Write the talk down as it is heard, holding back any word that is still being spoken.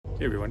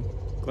Hey everyone,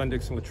 Glenn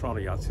Dixon with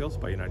Trawler Yacht Sales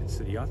by United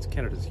City Yachts,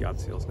 Canada's Yacht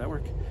Sales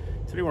Network.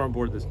 Today we're on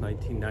board this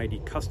 1990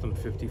 custom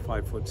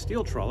 55-foot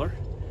steel trawler.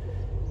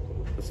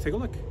 Let's take a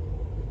look.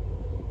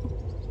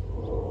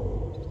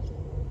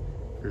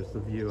 Here's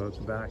the view of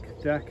the back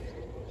deck.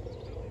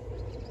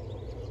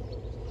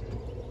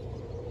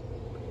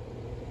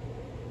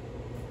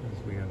 As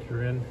we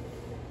enter in, you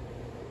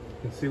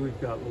can see we've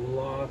got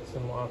lots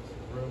and lots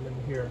of room in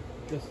here,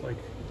 just like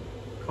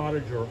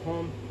cottage or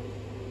home.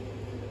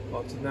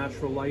 Lots of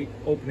natural light,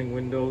 opening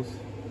windows.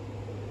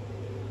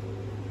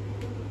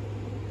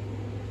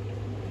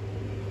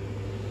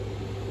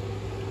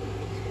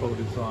 This boat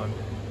is on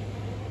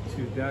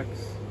 2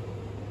 decks.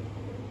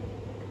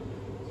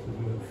 So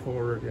we move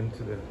forward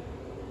into the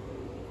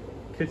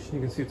kitchen. You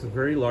can see it's a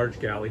very large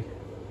galley.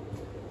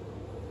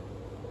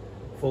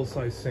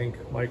 Full-size sink,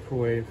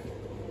 microwave.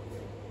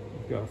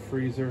 We've got a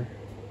freezer.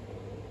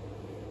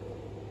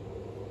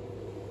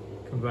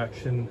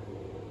 Convection.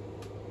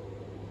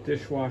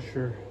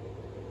 Dishwasher.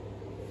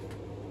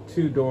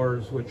 2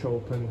 doors which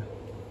open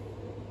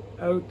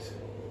out,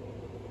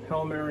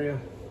 helm area,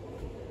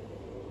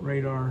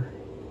 radar,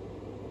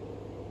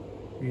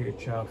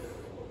 VHF,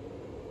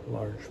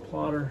 large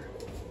plotter,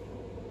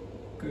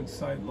 good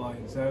sight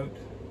lines out.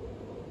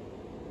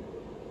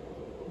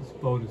 This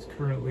boat is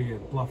currently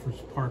at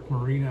Bluffers Park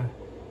Marina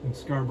in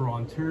Scarborough,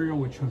 Ontario,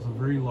 which has a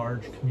very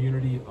large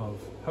community of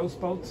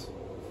houseboats.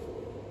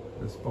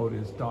 This boat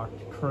is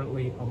docked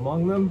currently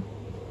among them.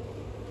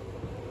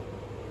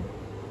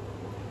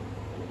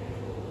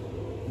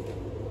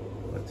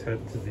 Let's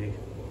head to the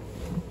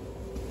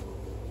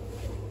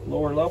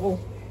lower level.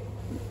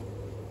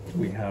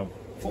 We have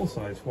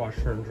full-size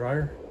washer and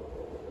dryer.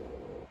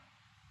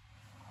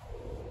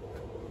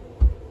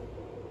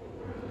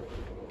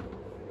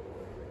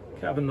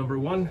 Cabin number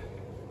 1,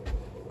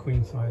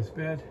 queen-size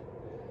bed,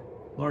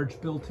 large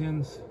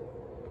built-ins,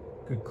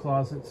 good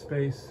closet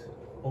space,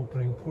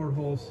 opening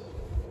portholes,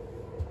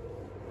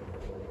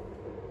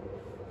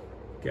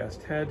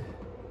 guest head,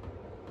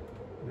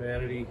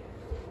 vanity,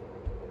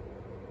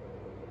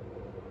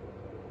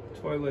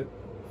 toilet,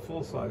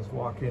 full-size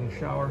walk-in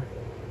shower.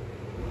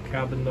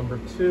 Cabin number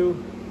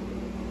 2,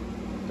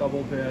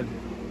 double bed,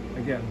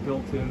 again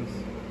built-ins,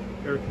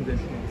 air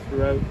conditioning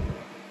throughout,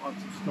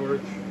 lots of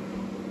storage.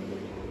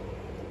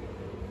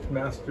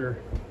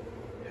 Master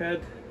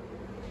head,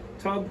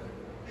 tub,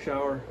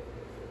 shower,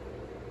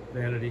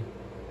 vanity.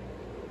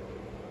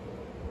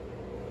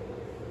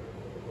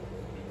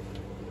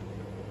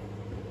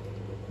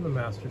 The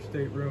master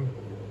stateroom,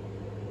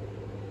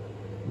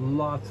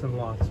 lots and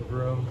lots of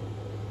room.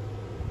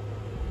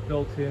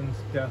 Built-ins,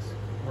 desk,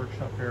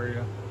 workshop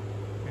area,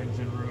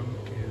 engine room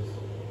is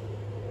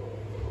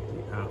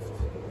the aft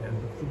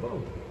end of the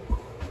boat.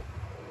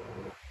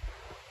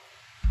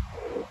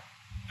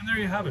 And there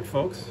you have it,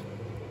 folks.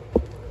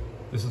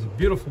 This is a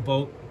beautiful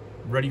boat,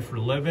 ready for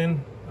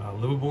live-in,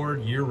 live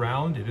aboard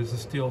year-round. It is a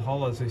steel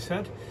hull, as I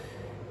said.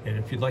 And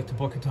if you'd like to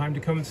book a time to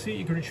come and see,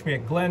 you can reach me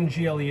at Glenn,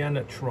 G-L-E-N,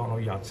 at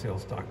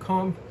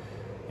torontoyachtsales.com.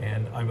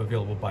 And I'm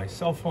available by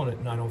cell phone at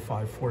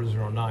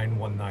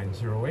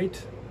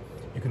 905-409-1908.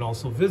 You can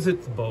also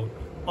visit the boat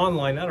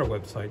online at our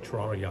website,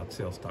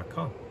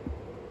 torontoyachtsales.com.